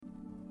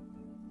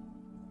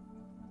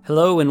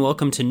Hello and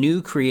welcome to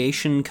New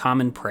Creation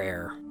Common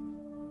Prayer.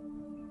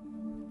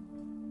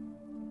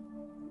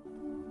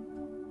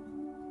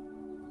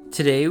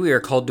 Today we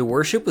are called to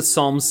worship with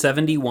Psalm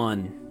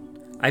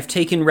 71. I've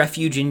taken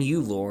refuge in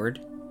you,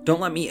 Lord. Don't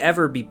let me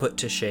ever be put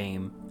to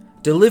shame.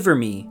 Deliver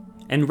me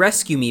and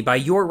rescue me by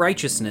your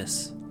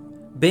righteousness.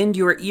 Bend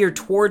your ear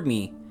toward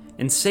me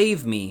and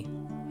save me.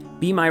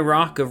 Be my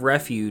rock of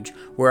refuge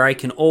where I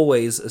can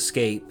always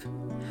escape.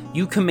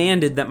 You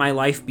commanded that my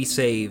life be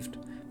saved,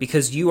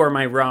 because you are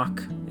my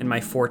rock and my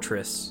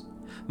fortress.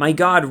 My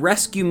God,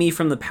 rescue me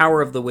from the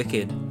power of the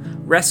wicked.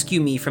 Rescue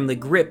me from the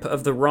grip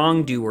of the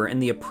wrongdoer and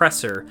the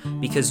oppressor,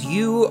 because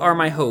you are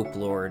my hope,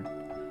 Lord.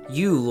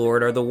 You,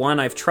 Lord, are the one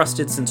I've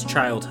trusted since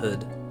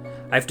childhood.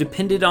 I've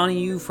depended on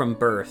you from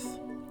birth.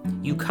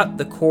 You cut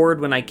the cord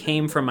when I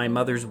came from my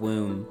mother's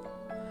womb.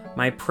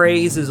 My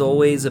praise is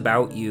always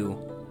about you.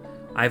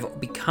 I've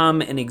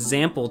become an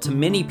example to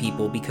many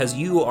people because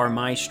you are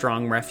my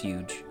strong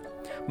refuge.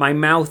 My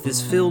mouth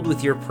is filled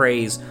with your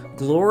praise,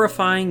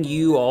 glorifying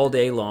you all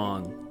day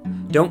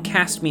long. Don't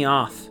cast me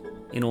off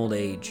in old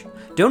age.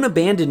 Don't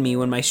abandon me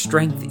when my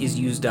strength is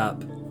used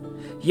up.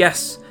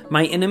 Yes,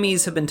 my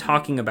enemies have been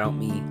talking about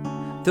me.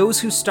 Those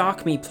who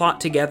stalk me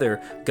plot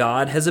together.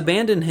 God has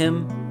abandoned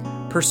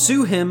him.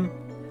 Pursue him.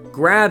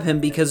 Grab him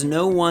because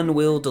no one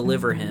will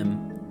deliver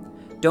him.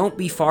 Don't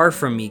be far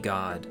from me,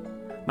 God.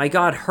 My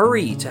God,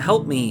 hurry to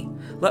help me.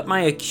 Let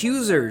my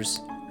accusers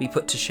be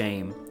put to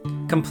shame,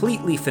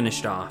 completely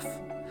finished off.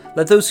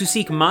 Let those who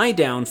seek my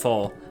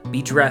downfall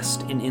be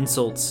dressed in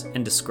insults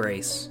and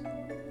disgrace.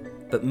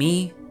 But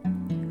me,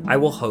 I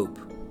will hope.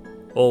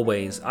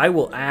 Always, I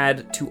will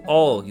add to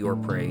all your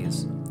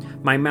praise.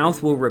 My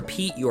mouth will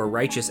repeat your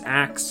righteous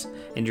acts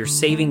and your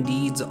saving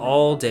deeds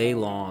all day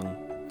long.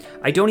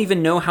 I don't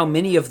even know how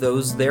many of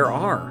those there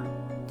are.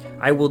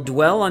 I will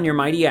dwell on your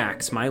mighty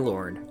acts, my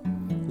Lord.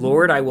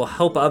 Lord, I will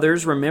help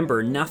others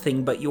remember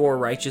nothing but your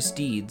righteous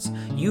deeds.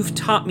 You've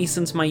taught me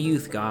since my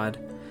youth, God,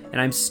 and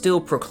I'm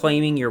still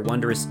proclaiming your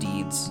wondrous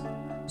deeds.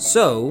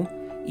 So,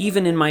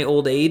 even in my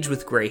old age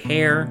with gray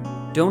hair,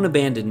 don't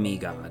abandon me,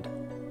 God.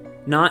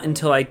 Not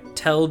until I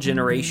tell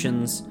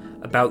generations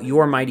about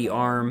your mighty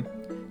arm,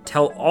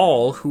 tell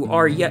all who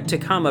are yet to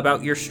come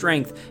about your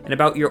strength and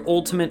about your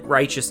ultimate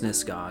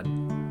righteousness, God.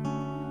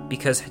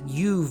 Because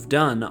you've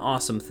done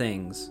awesome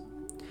things.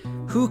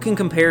 Who can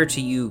compare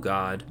to you,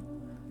 God?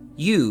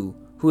 You,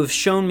 who have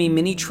shown me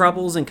many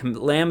troubles and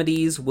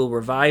calamities, will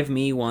revive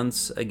me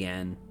once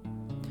again.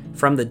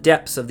 From the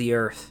depths of the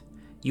earth,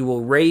 you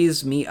will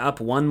raise me up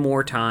one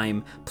more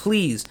time.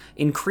 Please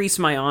increase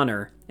my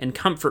honor and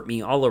comfort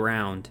me all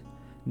around.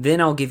 Then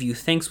I'll give you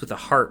thanks with a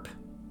harp.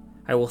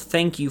 I will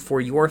thank you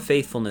for your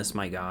faithfulness,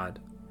 my God.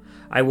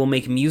 I will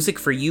make music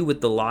for you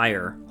with the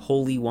lyre,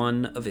 Holy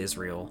One of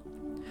Israel.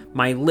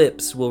 My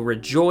lips will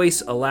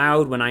rejoice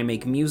aloud when I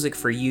make music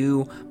for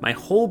you. My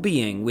whole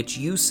being, which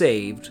you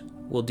saved,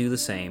 will do the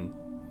same.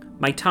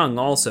 My tongue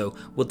also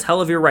will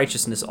tell of your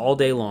righteousness all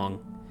day long,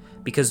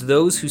 because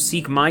those who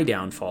seek my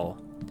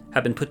downfall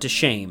have been put to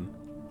shame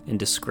and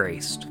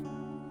disgraced.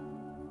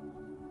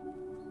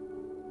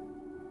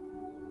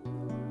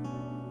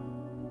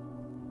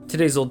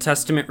 Today's Old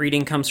Testament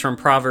reading comes from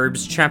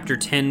Proverbs chapter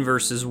 10,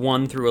 verses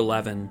 1 through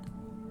 11.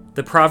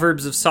 The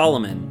Proverbs of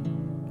Solomon.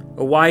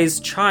 A wise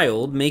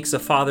child makes a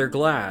father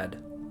glad,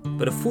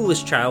 but a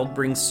foolish child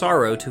brings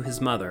sorrow to his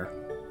mother.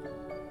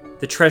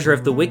 The treasure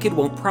of the wicked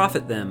won't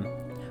profit them,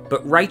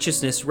 but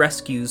righteousness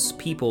rescues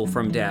people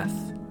from death.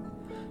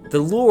 The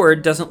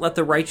Lord doesn't let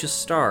the righteous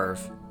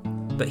starve,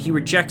 but he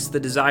rejects the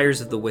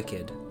desires of the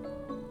wicked.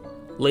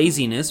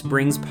 Laziness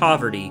brings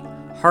poverty,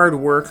 hard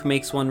work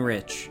makes one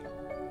rich.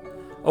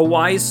 A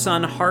wise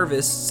son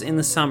harvests in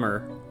the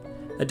summer,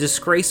 a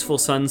disgraceful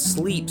son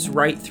sleeps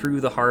right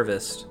through the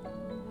harvest.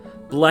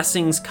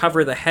 Blessings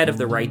cover the head of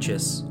the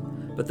righteous,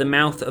 but the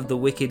mouth of the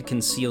wicked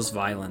conceals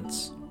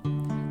violence.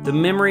 The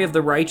memory of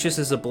the righteous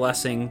is a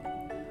blessing,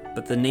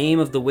 but the name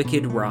of the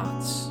wicked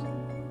rots.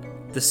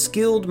 The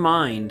skilled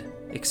mind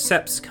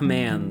accepts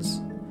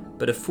commands,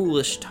 but a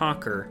foolish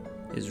talker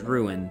is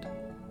ruined.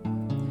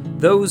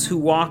 Those who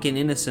walk in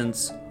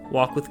innocence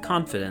walk with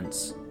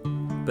confidence,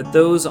 but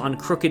those on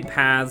crooked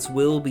paths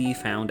will be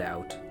found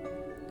out.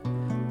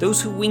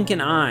 Those who wink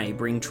an eye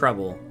bring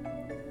trouble.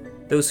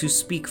 Those who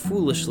speak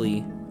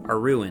foolishly are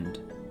ruined.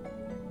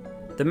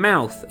 The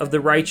mouth of the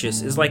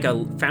righteous is like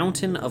a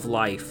fountain of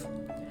life,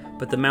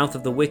 but the mouth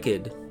of the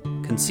wicked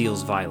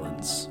conceals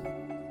violence.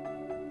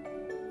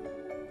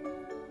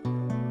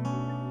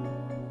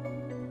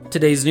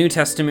 Today's New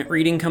Testament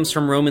reading comes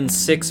from Romans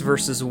 6,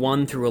 verses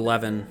 1 through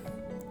 11.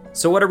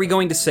 So what are we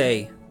going to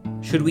say?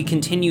 Should we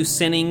continue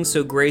sinning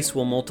so grace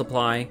will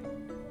multiply?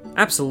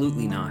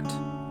 Absolutely not.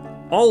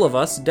 All of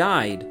us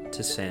died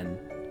to sin.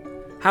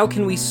 How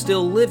can we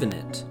still live in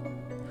it?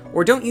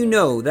 Or don't you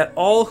know that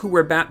all who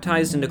were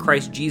baptized into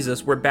Christ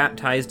Jesus were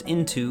baptized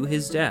into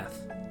his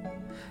death?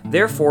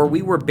 Therefore,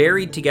 we were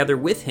buried together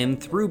with him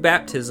through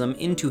baptism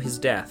into his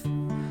death,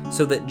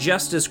 so that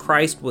just as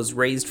Christ was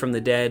raised from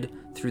the dead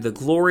through the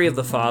glory of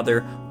the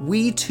Father,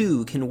 we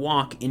too can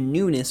walk in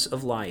newness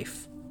of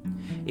life.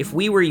 If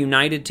we were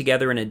united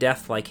together in a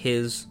death like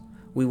his,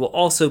 we will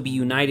also be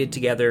united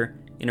together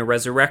in a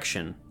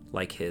resurrection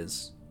like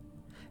his.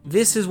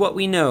 This is what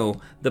we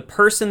know: the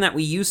person that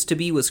we used to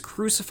be was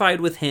crucified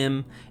with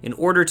him in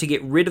order to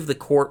get rid of the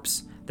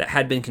corpse that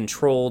had been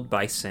controlled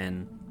by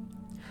sin.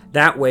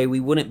 That way we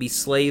wouldn't be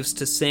slaves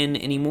to sin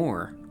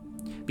anymore,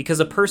 because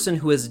a person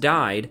who has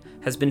died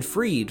has been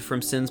freed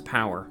from sin's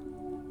power.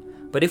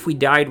 But if we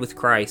died with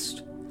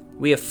Christ,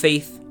 we have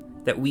faith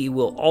that we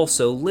will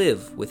also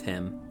live with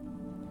him.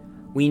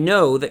 We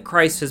know that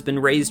Christ has been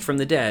raised from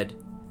the dead,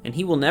 and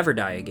he will never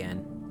die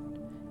again.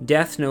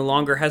 Death no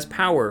longer has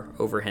power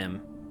over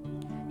him.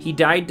 He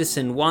died to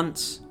sin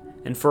once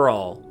and for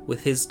all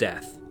with his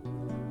death,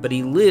 but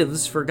he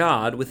lives for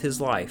God with his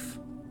life.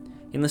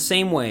 In the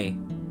same way,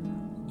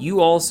 you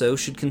also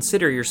should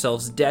consider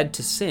yourselves dead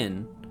to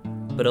sin,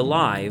 but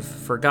alive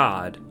for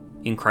God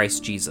in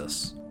Christ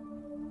Jesus.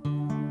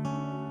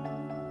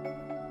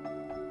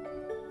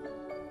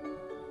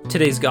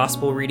 Today's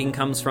gospel reading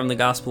comes from the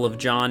Gospel of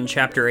John,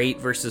 chapter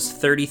 8, verses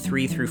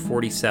 33 through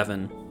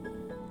 47.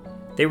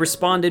 They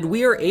responded,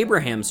 "We are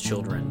Abraham's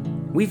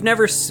children. We've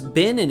never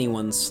been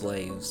anyone's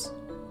slaves.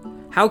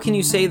 How can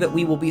you say that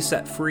we will be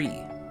set free?"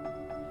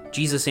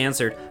 Jesus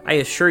answered, "I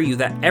assure you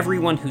that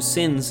everyone who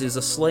sins is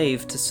a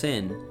slave to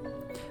sin.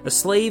 A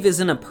slave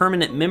isn't a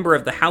permanent member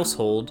of the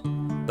household,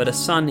 but a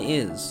son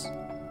is.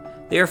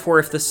 Therefore,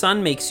 if the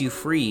Son makes you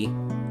free,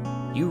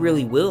 you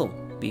really will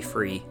be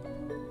free.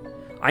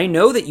 I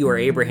know that you are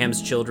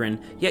Abraham's children,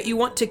 yet you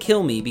want to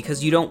kill me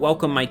because you don't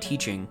welcome my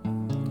teaching.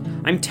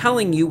 I'm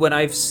telling you what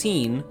I've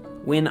seen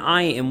when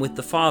I am with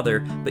the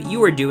Father, but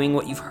you are doing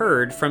what you've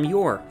heard from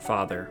your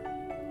father."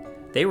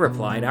 They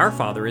replied, "Our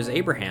father is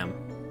Abraham."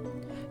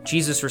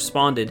 Jesus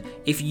responded,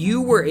 "If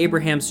you were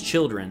Abraham's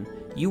children,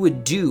 you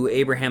would do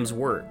Abraham's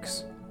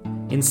works.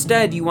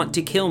 Instead, you want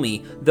to kill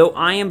me, though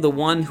I am the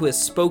one who has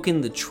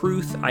spoken the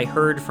truth I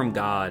heard from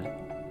God.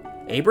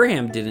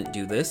 Abraham didn't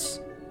do this.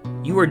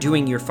 You are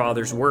doing your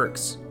father's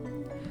works."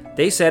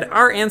 They said,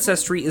 "Our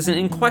ancestry isn't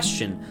in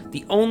question.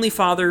 The only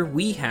father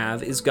we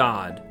have is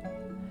God."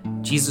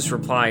 Jesus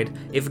replied,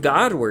 "If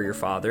God were your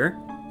father,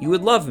 you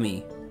would love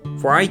me,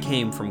 for I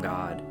came from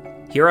God.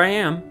 Here I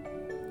am.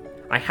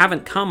 I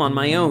haven't come on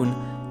my own.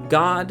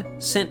 God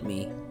sent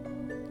me.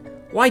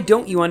 Why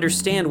don't you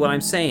understand what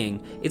I'm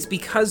saying? It's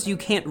because you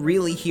can't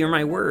really hear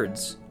my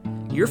words.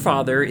 Your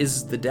father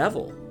is the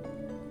devil.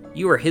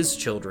 You are his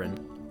children,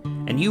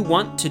 and you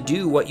want to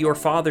do what your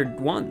father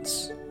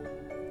wants.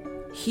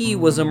 He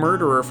was a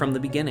murderer from the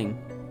beginning.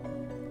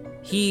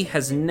 He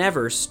has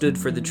never stood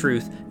for the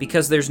truth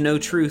because there's no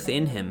truth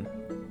in him.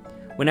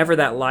 Whenever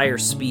that liar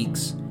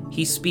speaks,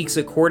 he speaks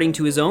according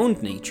to his own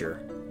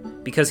nature,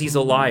 because he's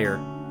a liar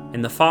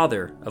and the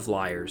father of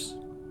liars.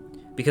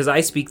 Because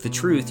I speak the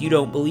truth, you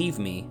don't believe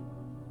me.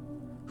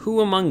 Who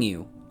among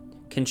you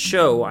can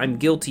show I'm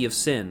guilty of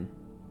sin?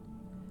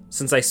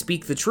 Since I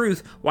speak the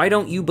truth, why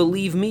don't you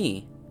believe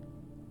me?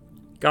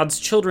 God's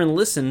children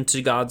listen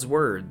to God's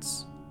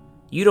words.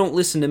 You don't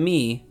listen to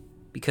me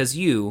because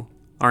you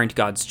aren't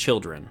God's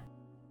children."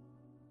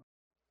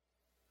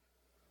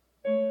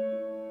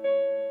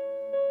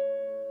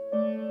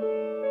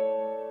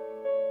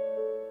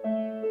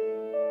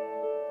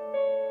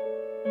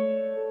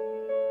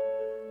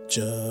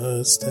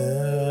 Just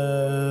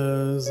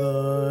as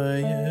I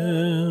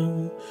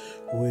am,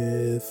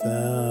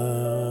 without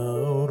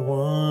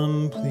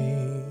one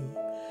plea,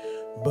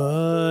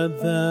 but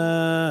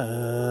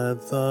that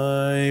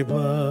thy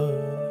blood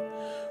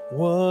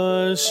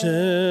was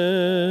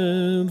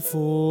shed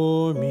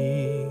for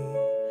me,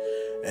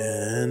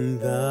 and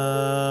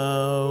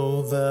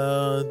thou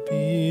that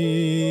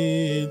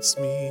bidst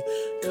me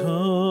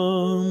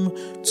come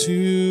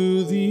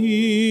to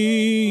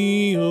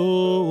thee,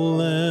 O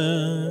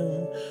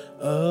Lamb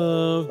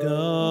of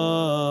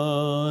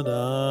God,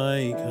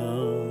 I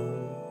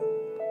come,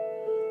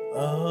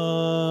 I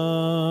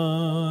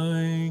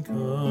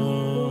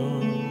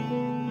come.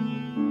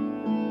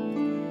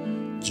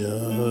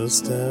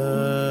 Just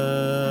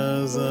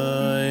as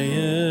I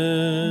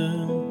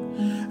am,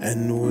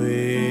 and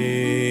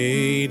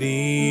waiting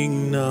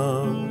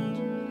not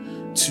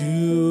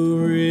to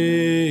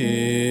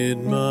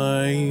rid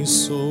my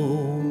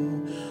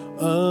soul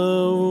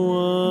of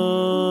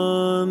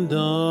one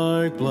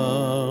dark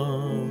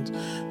blot,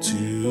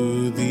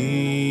 to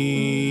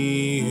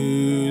thee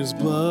whose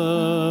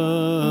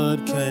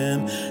blood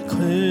can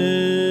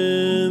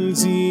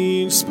cleanse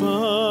each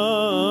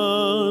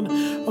spot,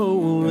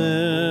 O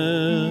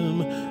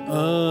Lamb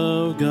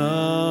of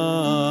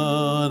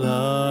God,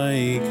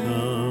 I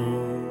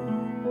come,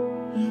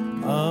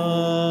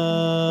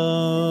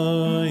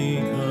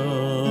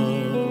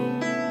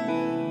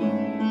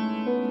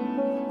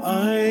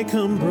 I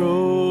come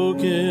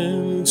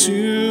broken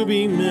to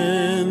be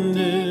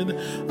mended,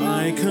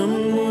 I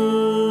come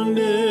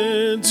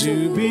wounded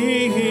to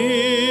be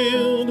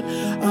healed,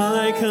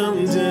 I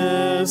come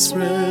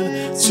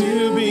desperate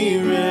to be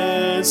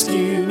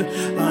rescued,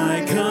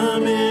 I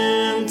come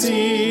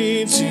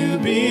empty to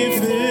be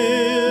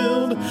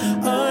filled,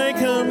 I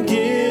come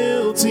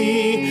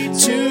guilty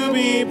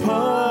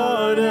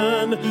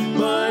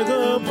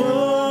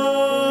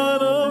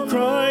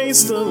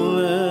Christ the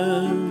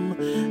Lamb,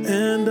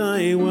 and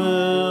I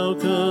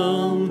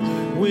welcome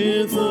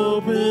with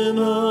open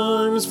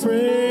arms,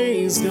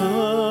 praise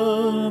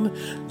God,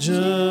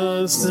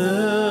 just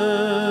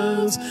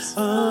as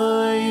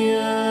I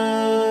am.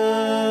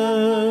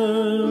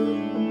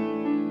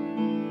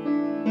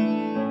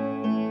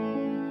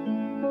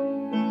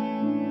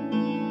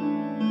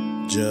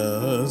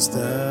 Just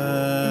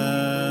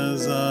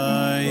as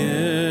I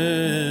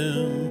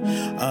am,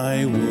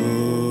 I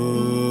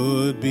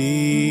would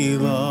be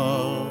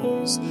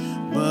lost,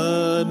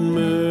 but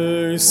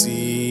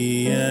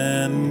mercy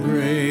and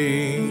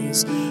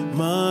grace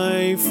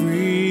my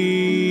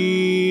freedom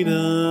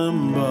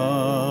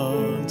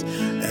bought,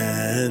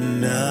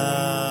 and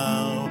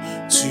now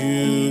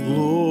to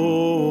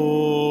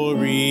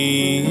glory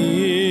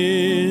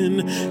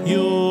in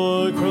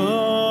your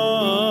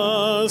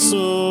cross,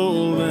 O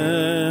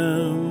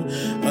Lamb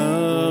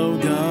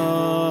of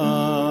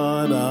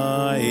God,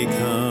 I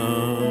come.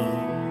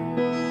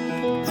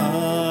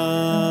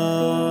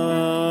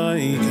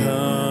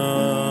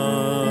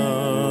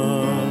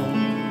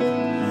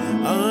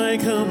 I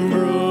come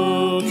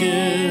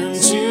broken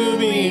to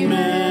be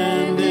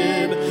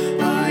mended.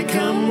 I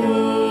come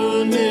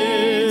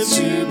wounded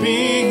to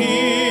be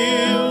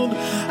healed.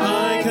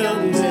 I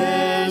come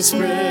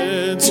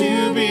desperate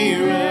to be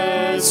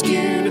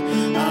rescued.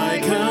 I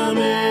come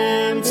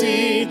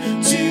empty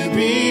to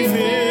be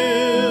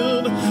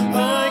filled.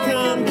 I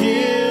come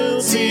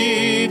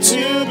guilty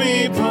to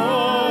be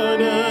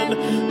pardoned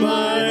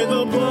by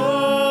the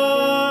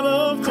blood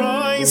of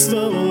Christ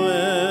the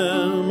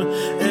Lamb,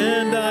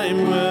 and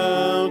I'm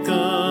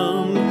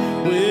welcome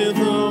with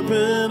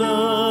open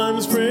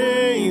arms,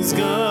 praise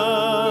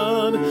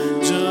God,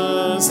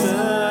 just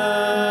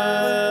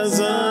as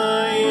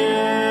I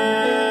am.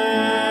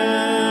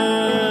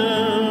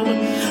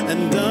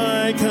 And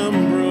I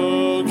come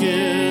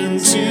broken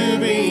to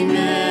be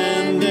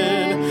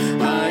mended.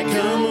 I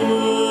come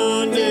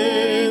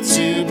wounded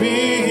to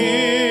be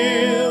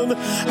healed.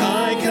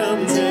 I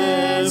come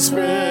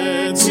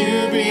desperate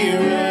to be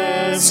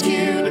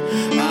rescued.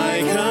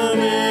 I come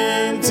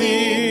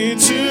empty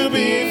to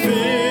be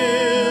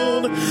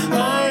filled.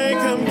 I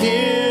come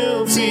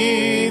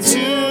guilty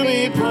to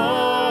be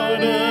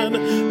pardoned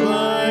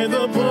by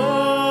the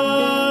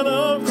blood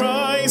of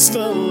Christ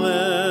the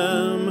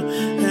Lamb,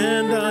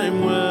 and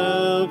I'm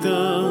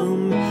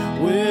welcome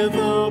with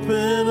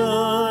open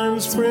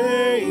arms,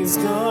 praise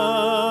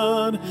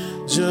God,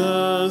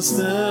 just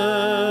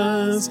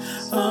as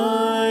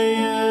I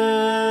am.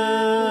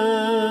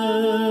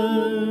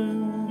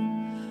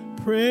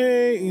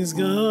 Praise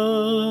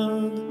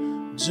God,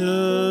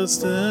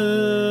 just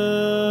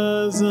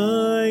as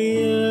I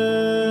am.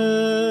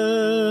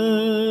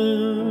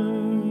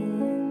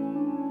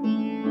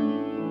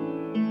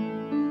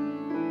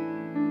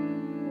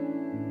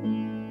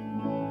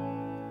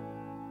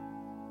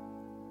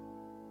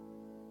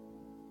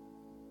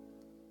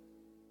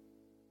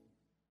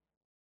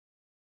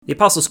 The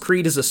Apostles'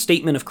 Creed is a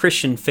statement of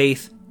Christian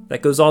faith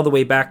that goes all the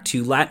way back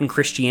to Latin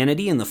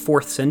Christianity in the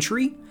 4th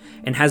century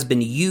and has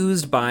been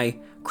used by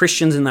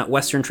Christians in that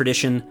Western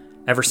tradition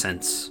ever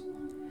since.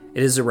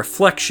 It is a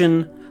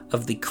reflection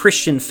of the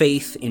Christian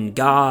faith in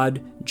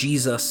God,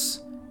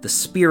 Jesus, the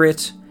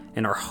Spirit,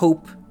 and our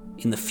hope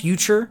in the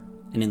future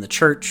and in the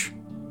church,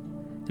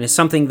 and is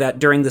something that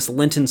during this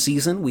Lenten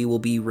season we will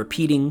be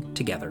repeating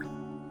together.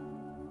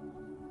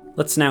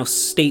 Let's now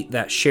state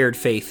that shared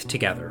faith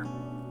together.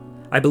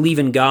 I believe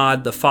in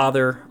God, the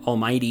Father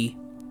Almighty,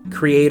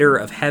 creator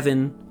of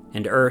heaven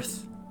and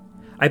earth.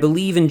 I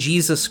believe in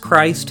Jesus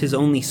Christ, his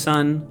only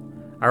Son,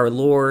 our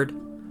Lord,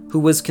 who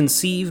was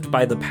conceived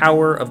by the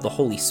power of the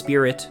Holy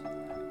Spirit,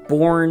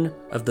 born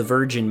of the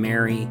Virgin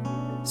Mary,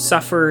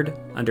 suffered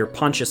under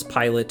Pontius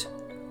Pilate,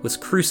 was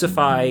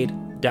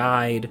crucified,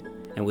 died,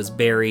 and was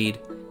buried.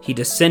 He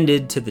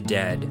descended to the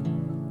dead.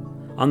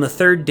 On the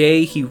third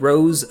day he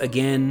rose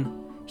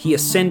again. He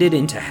ascended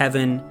into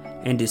heaven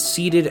and is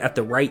seated at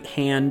the right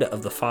hand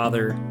of the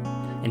Father,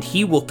 and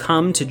he will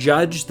come to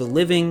judge the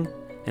living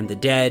and the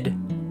dead.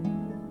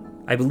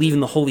 I believe in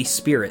the Holy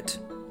Spirit,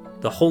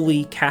 the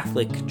Holy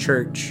Catholic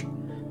Church,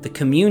 the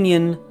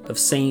communion of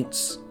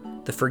saints,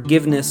 the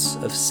forgiveness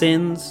of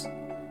sins,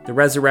 the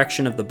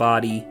resurrection of the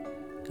body,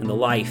 and the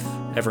life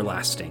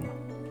everlasting.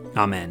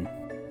 Amen.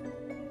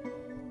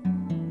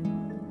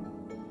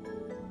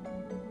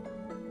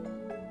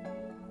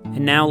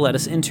 And now let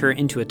us enter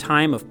into a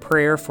time of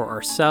prayer for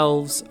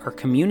ourselves, our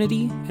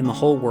community, and the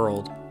whole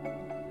world.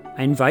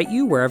 I invite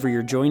you, wherever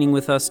you're joining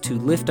with us, to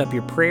lift up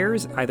your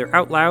prayers, either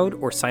out loud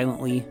or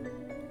silently,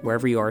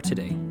 wherever you are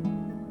today.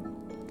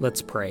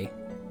 Let's pray.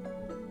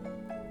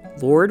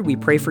 Lord, we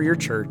pray for your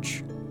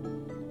church,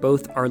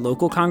 both our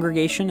local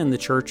congregation and the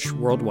church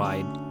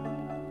worldwide.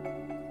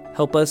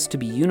 Help us to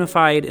be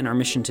unified in our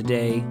mission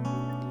today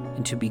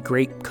and to be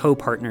great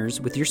co-partners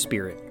with your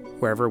Spirit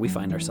wherever we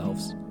find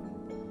ourselves.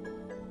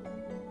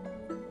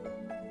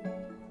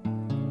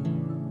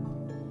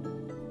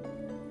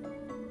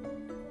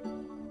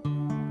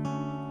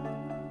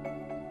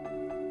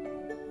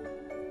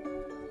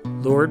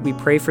 Lord, we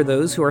pray for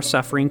those who are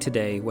suffering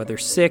today, whether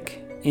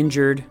sick,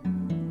 injured,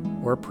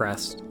 or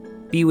oppressed.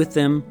 Be with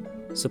them,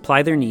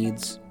 supply their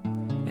needs,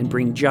 and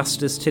bring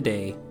justice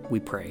today, we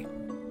pray.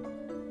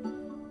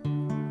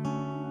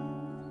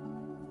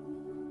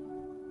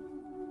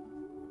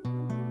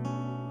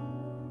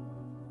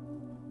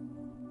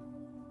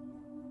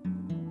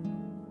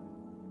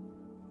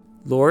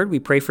 Lord, we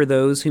pray for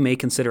those who may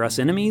consider us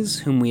enemies,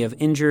 whom we have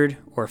injured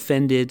or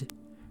offended.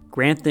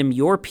 Grant them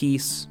your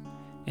peace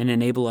and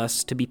enable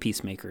us to be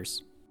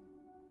peacemakers.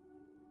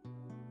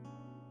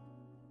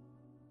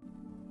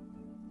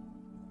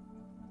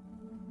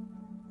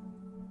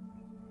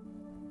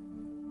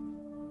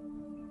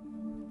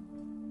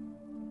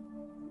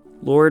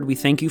 Lord, we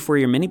thank you for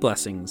your many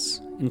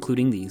blessings,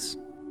 including these.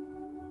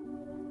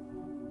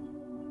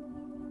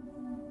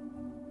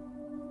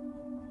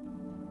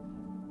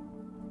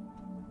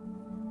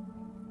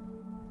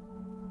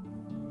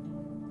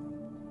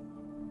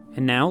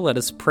 And now let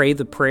us pray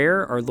the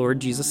prayer our Lord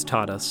Jesus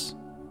taught us.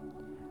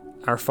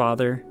 Our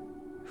Father,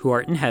 who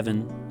art in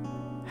heaven,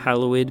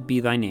 hallowed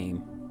be thy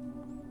name.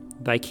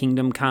 Thy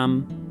kingdom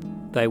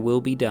come, thy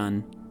will be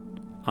done,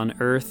 on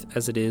earth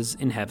as it is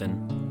in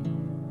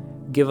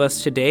heaven. Give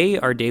us today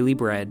our daily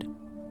bread,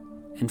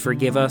 and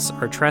forgive us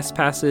our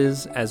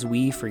trespasses as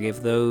we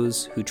forgive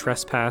those who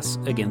trespass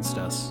against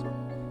us.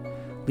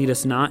 Lead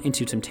us not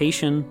into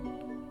temptation,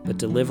 but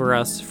deliver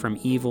us from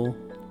evil.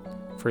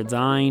 For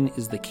thine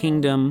is the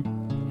kingdom,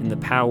 and the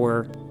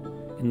power,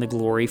 and the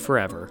glory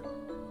forever.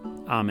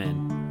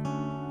 Amen.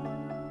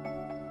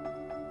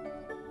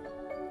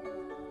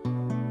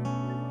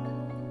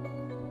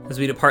 As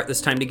we depart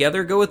this time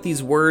together, go with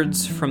these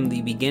words from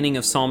the beginning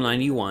of Psalm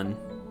 91.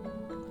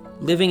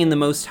 Living in the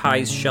Most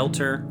High's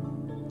shelter,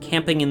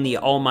 camping in the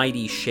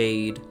Almighty's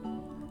shade,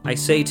 I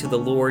say to the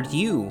Lord,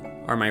 you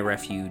are my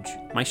refuge,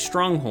 my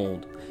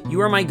stronghold. You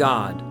are my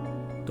God,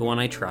 the one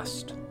I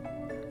trust.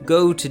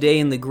 Go today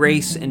in the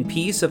grace and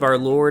peace of our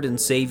Lord and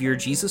Savior,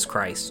 Jesus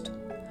Christ.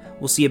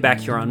 We'll see you back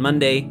here on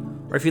Monday,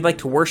 or if you'd like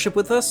to worship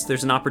with us,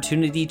 there's an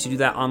opportunity to do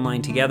that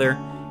online together,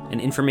 and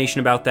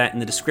information about that in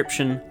the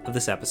description of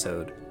this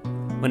episode.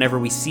 Whenever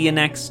we see you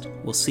next,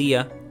 we'll see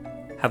ya.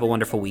 Have a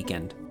wonderful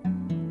weekend.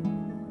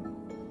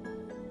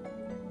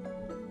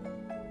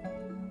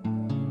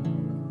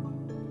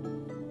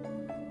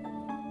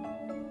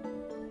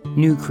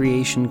 New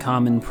Creation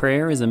Common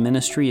Prayer is a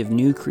ministry of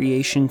New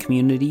Creation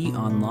Community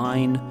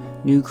Online,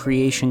 New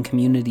Creation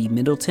Community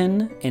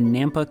Middleton, and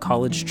Nampa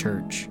College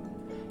Church.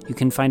 You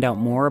can find out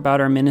more about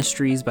our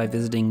ministries by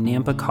visiting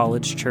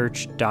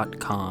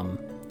nampacollegechurch.com.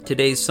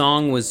 Today's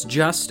song was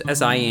Just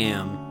As I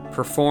Am,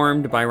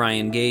 performed by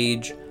Ryan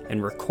Gage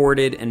and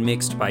recorded and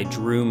mixed by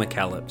Drew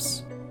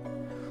McKellips.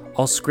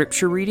 All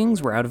scripture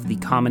readings were out of the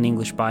Common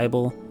English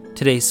Bible.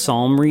 Today's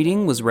psalm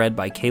reading was read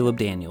by Caleb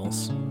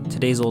Daniels.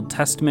 Today's Old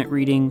Testament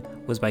reading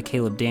was by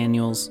Caleb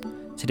Daniels.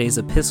 Today's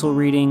epistle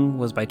reading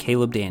was by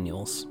Caleb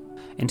Daniels.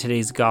 And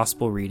today's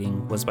gospel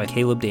reading was by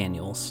Caleb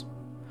Daniels.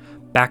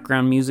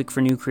 Background music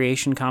for New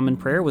Creation Common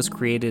Prayer was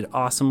created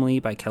awesomely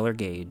by Keller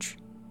Gage.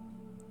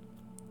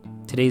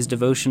 Today's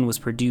devotion was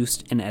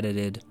produced and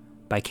edited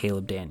by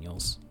Caleb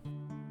Daniels.